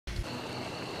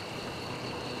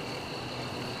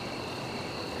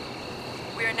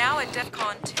We're now at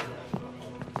DEFCON 2.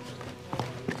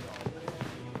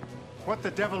 What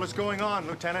the devil is going on,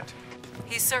 Lieutenant?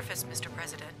 He's surfaced, Mr.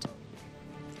 President.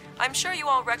 I'm sure you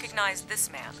all recognize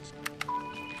this man.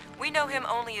 We know him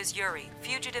only as Yuri,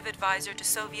 fugitive advisor to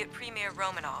Soviet Premier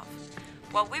Romanov.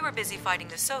 While we were busy fighting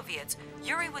the Soviets,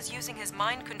 Yuri was using his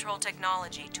mind control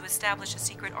technology to establish a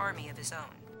secret army of his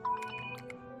own.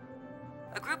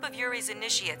 A group of Yuri's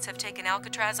initiates have taken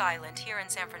Alcatraz Island here in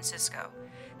San Francisco.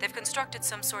 They've constructed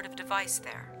some sort of device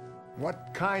there.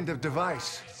 What kind of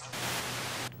device?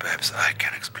 Perhaps I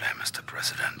can explain, Mr.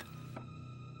 President.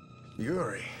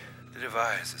 Yuri. The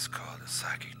device is called a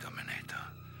psychic dominator.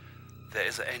 There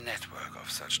is a network of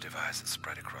such devices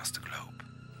spread across the globe.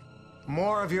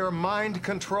 More of your mind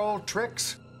control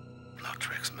tricks? No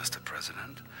tricks, Mr.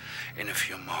 President. In a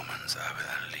few moments, I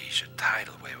will unleash a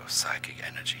tidal wave of psychic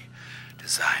energy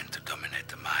designed to dominate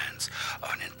the minds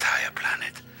of an entire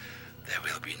planet. There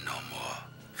will be no more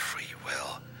free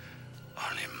will,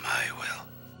 only my will.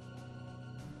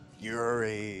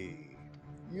 Yuri.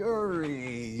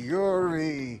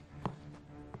 Yuri.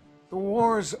 The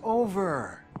war's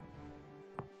over.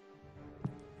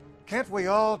 Can't we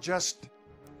all just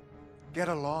get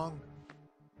along?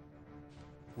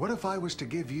 What if I was to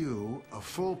give you a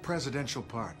full presidential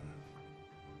pardon?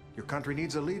 Your country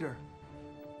needs a leader.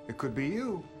 It could be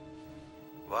you.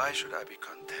 Why should I be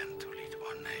content to lead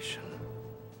one nation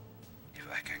if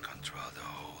I can control the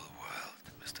whole world,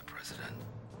 Mr. President?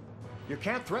 You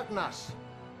can't threaten us.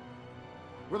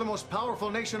 We're the most powerful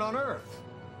nation on Earth.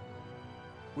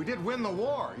 We did win the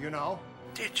war, you know.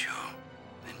 Did you?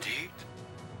 Indeed?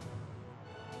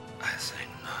 I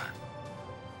think not.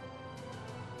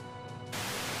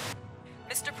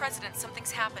 Mr. President,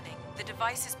 something's happening. The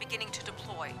device is beginning to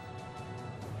deploy.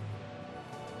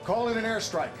 Call in an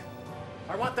airstrike.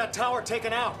 I want that tower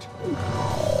taken out.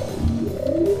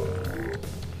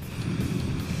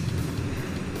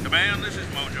 Command, this is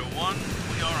Mojo 1.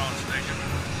 We are on station.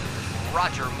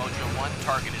 Roger, Mojo 1.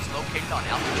 Target is located on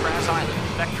Alcatraz Island,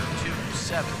 Vector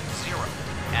 270,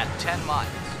 at 10 miles.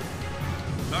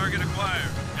 Target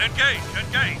acquired. Engage!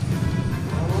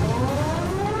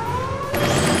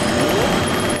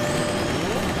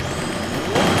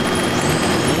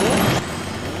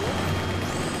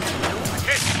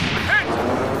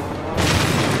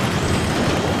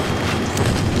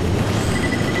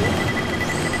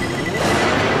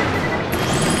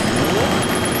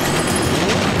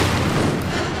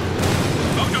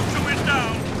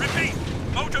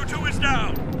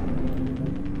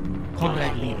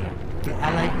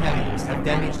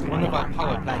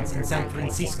 In San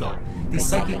Francisco, the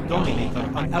psychic dominator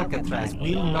on Alcatraz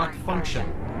will not function.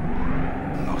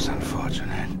 Most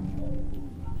unfortunate.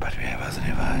 But we have other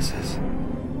devices.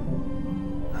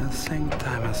 I think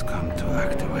time has come to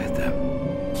activate them.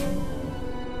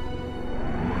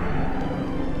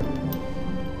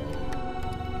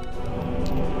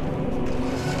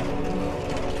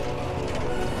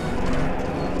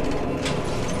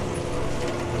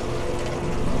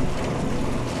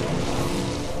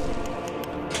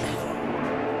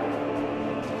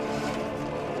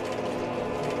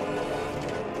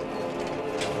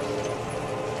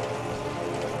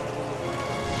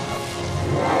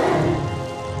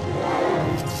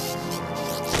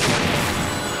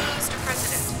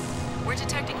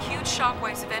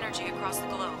 shockwaves of energy across the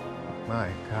globe. My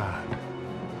God,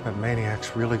 that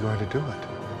maniac's really going to do it.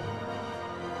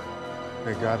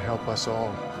 May God help us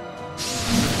all.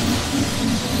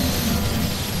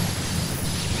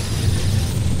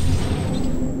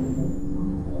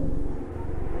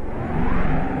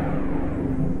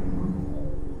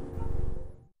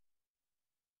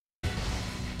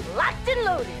 Locked and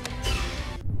loaded.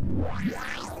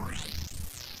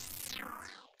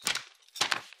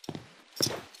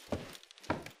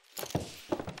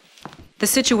 The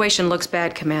situation looks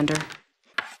bad, Commander.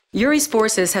 Yuri's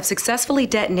forces have successfully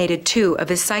detonated 2 of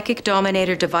his psychic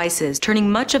dominator devices,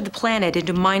 turning much of the planet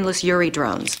into mindless Yuri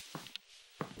drones.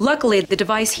 Luckily, the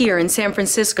device here in San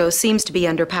Francisco seems to be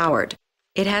underpowered.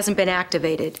 It hasn't been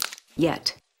activated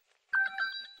yet.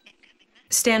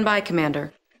 Stand by,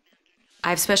 Commander. I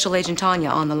have Special Agent Tanya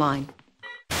on the line.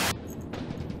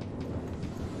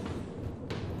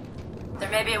 There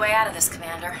may be a way out of this,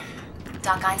 Commander.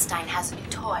 Doc Einstein has a new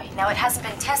toy. Now, it hasn't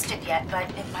been tested yet, but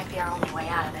it might be our only way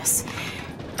out of this.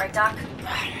 Right, Doc?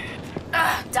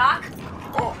 Doc?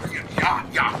 Oh,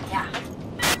 yeah.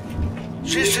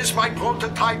 This is my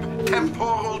prototype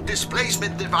temporal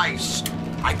displacement device.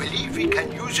 I believe we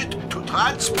can use it to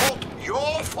transport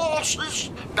your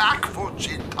forces backwards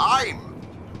in time.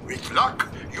 With luck,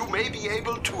 you may be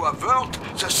able to avert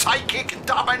the Psychic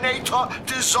Dominator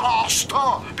disaster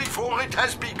before it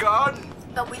has begun.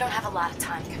 But we don't have a lot of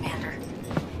time, Commander.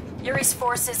 Yuri's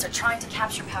forces are trying to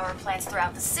capture power plants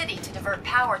throughout the city to divert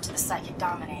power to the Psychic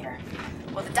Dominator.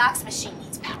 Well, the Doc's machine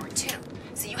needs power too.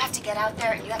 So you have to get out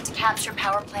there and you have to capture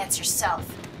power plants yourself.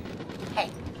 Hey,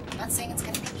 I'm not saying it's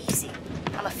gonna be easy.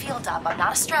 I'm a field op, I'm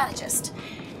not a strategist.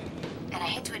 And I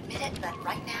hate to admit it, but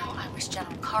right now I wish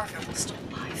General Carver was still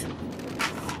alive.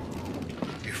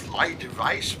 If my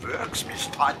device works, Miss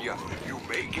Tanya, you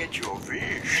may get your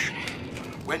wish.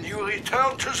 When you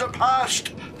return to the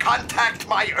past, contact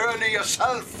my earlier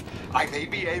self. I may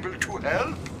be able to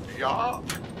help, yeah?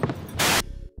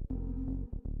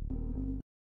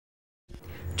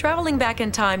 Traveling back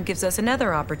in time gives us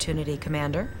another opportunity,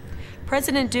 Commander.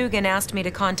 President Dugan asked me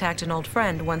to contact an old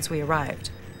friend once we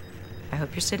arrived. I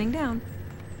hope you're sitting down.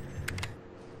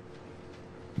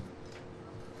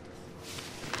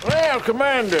 Well,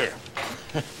 Commander,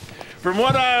 from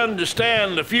what I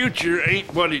understand, the future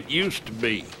ain't what it used to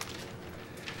be.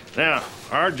 Now,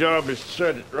 our job is to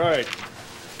set it right.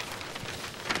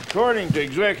 According to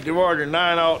Executive Order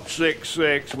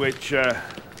 9066, which,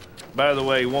 by the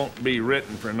way, won't be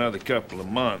written for another couple of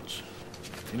months.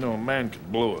 You know, a man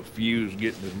could blow a fuse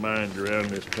getting his mind around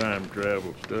this time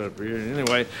travel stuff here.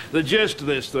 Anyway, the gist of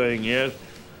this thing is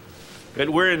that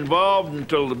we're involved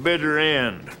until the bitter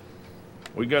end.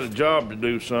 We got a job to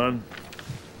do, son.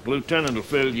 Lieutenant will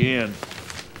fill you in.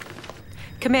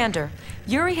 Commander,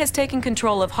 Yuri has taken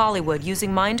control of Hollywood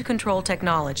using mind control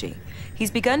technology.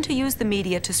 He's begun to use the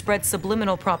media to spread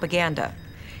subliminal propaganda.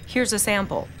 Here's a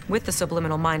sample, with the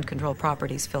subliminal mind control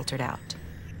properties filtered out.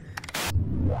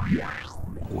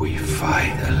 We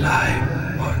fight a lie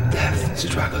or death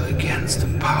struggle against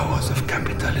the powers of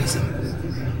capitalism.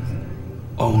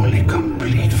 Only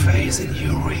complete faith in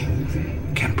Yuri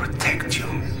can protect you.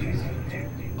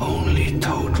 Only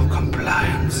total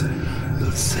compliance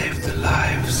will save the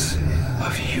lives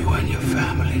of you and your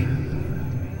family.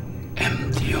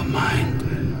 Empty your mind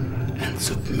and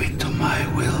submit to my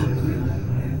will.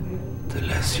 The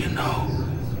less you know,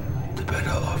 the better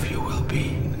off you will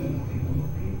be.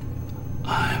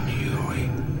 I'm Yuri.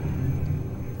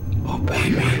 Obey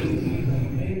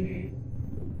me.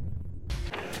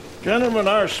 Gentlemen,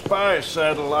 our spy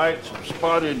satellites have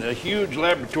spotted a huge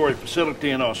laboratory facility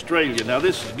in Australia. Now,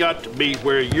 this has got to be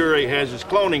where Yuri has his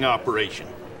cloning operation.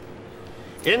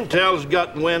 Intel's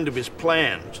gotten wind of his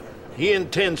plans. He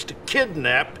intends to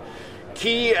kidnap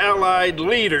key Allied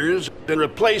leaders and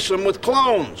replace them with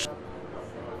clones.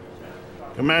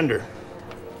 Commander,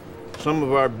 some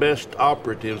of our best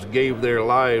operatives gave their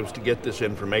lives to get this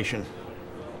information.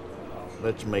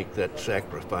 Let's make that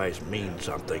sacrifice mean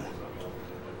something.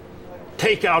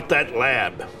 Take out that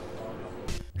lab.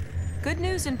 Good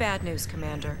news and bad news,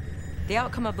 Commander. The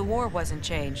outcome of the war wasn't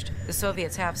changed. The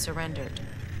Soviets have surrendered.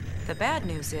 The bad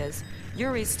news is,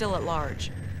 Yuri's still at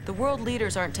large. The world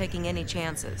leaders aren't taking any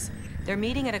chances. They're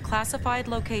meeting at a classified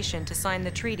location to sign the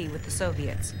treaty with the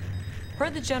Soviets. Per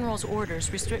the General's orders,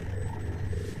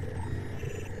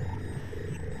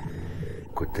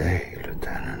 Good day,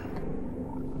 Lieutenant.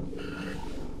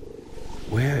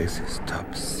 Where is this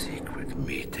top secret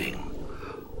meeting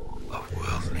of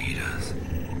world leaders?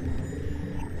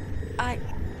 I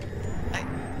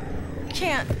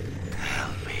can't.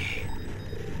 Tell me.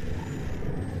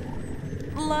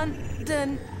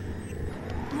 London,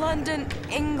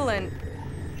 England.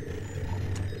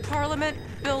 Parliament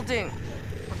building.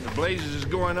 What in the blazes is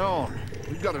going on?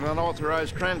 We've got an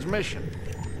unauthorized transmission.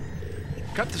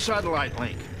 Cut the satellite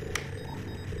link.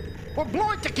 Well,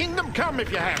 blow it to Kingdom Come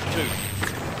if you have to.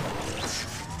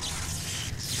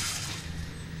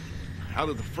 Out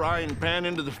of the frying pan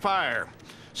into the fire.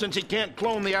 Since he can't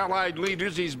clone the Allied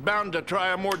leaders, he's bound to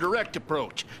try a more direct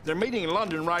approach. They're meeting in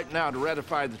London right now to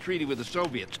ratify the treaty with the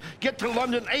Soviets. Get to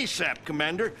London ASAP,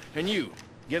 Commander. And you,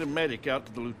 get a medic out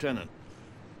to the lieutenant.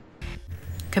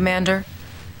 Commander,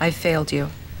 I failed you.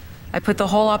 I put the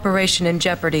whole operation in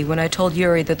jeopardy when I told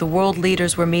Yuri that the world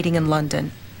leaders were meeting in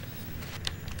London.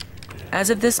 As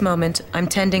of this moment, I'm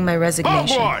tending my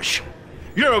resignation. Hogwash!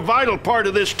 You're a vital part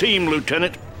of this team,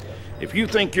 Lieutenant. If you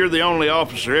think you're the only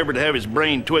officer ever to have his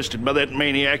brain twisted by that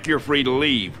maniac, you're free to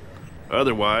leave.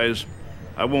 Otherwise,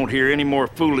 I won't hear any more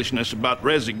foolishness about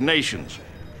resignations.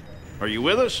 Are you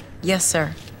with us? Yes,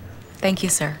 sir. Thank you,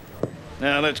 sir.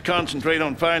 Now let's concentrate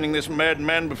on finding this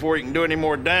madman before he can do any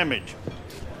more damage.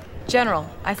 General,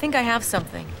 I think I have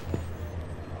something.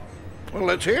 Well,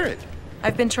 let's hear it.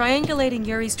 I've been triangulating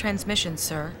Yuri's transmissions,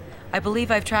 sir. I believe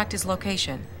I've tracked his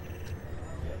location.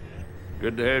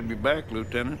 Good to have you back,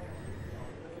 Lieutenant.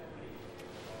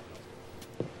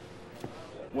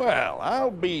 Well,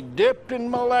 I'll be dipped in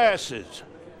molasses.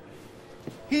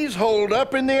 He's holed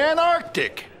up in the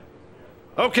Antarctic.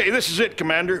 Okay, this is it,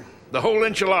 Commander. The whole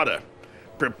enchilada.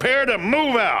 Prepare to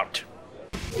move out.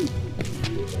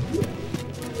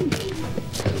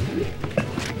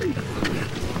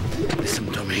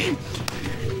 Listen to me.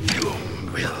 You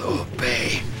will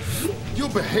obey. You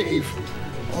behave,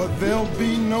 or there'll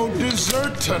be no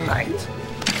dessert tonight.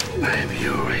 I'm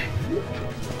Yuri,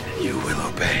 and you will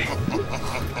obey.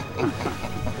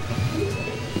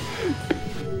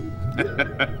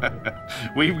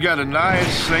 We've got a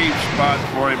nice, safe spot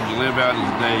for him to live out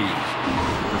his days.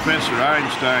 Professor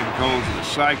Einstein calls it a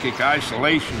psychic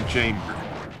isolation chamber.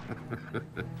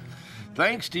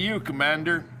 Thanks to you,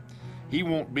 Commander, he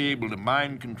won't be able to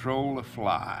mind control a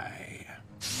fly.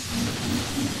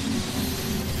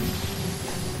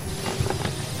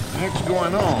 What's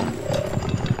going on?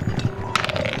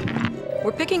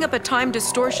 We're picking up a time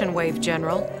distortion wave,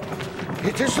 General.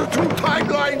 It is the two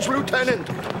timelines, Lieutenant.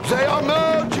 They are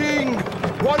merging.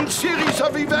 One series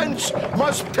of events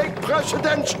must take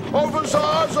precedence over the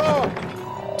other.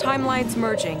 Timelines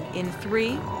merging in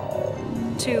 3,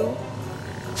 2,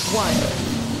 1.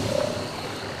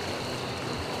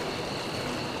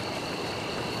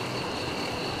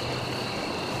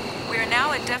 We are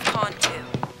now at DEFCON 2.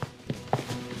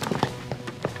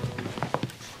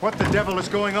 What the devil is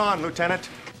going on, Lieutenant?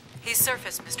 He's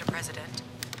surfaced, Mr. President.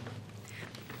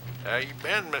 How you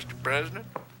been, Mr. President?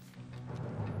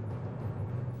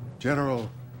 General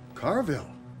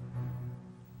Carville.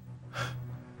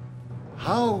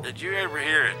 How? Did you ever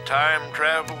hear of time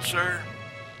travel, sir?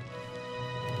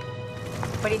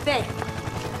 What do you think?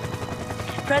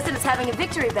 The President's having a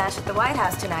victory bash at the White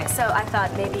House tonight, so I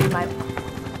thought maybe you might...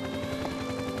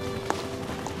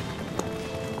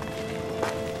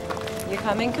 You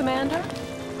coming, Commander?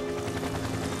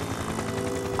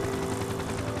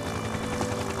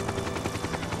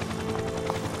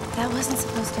 That wasn't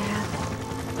supposed to happen.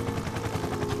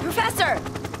 Professor!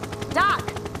 Doc!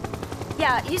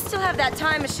 Yeah, you still have that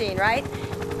time machine, right?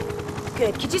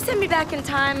 Good. Could you send me back in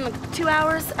time, like 2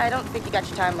 hours? I don't think you got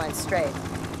your timeline straight.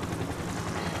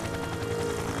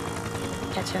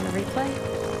 Catch you on the replay?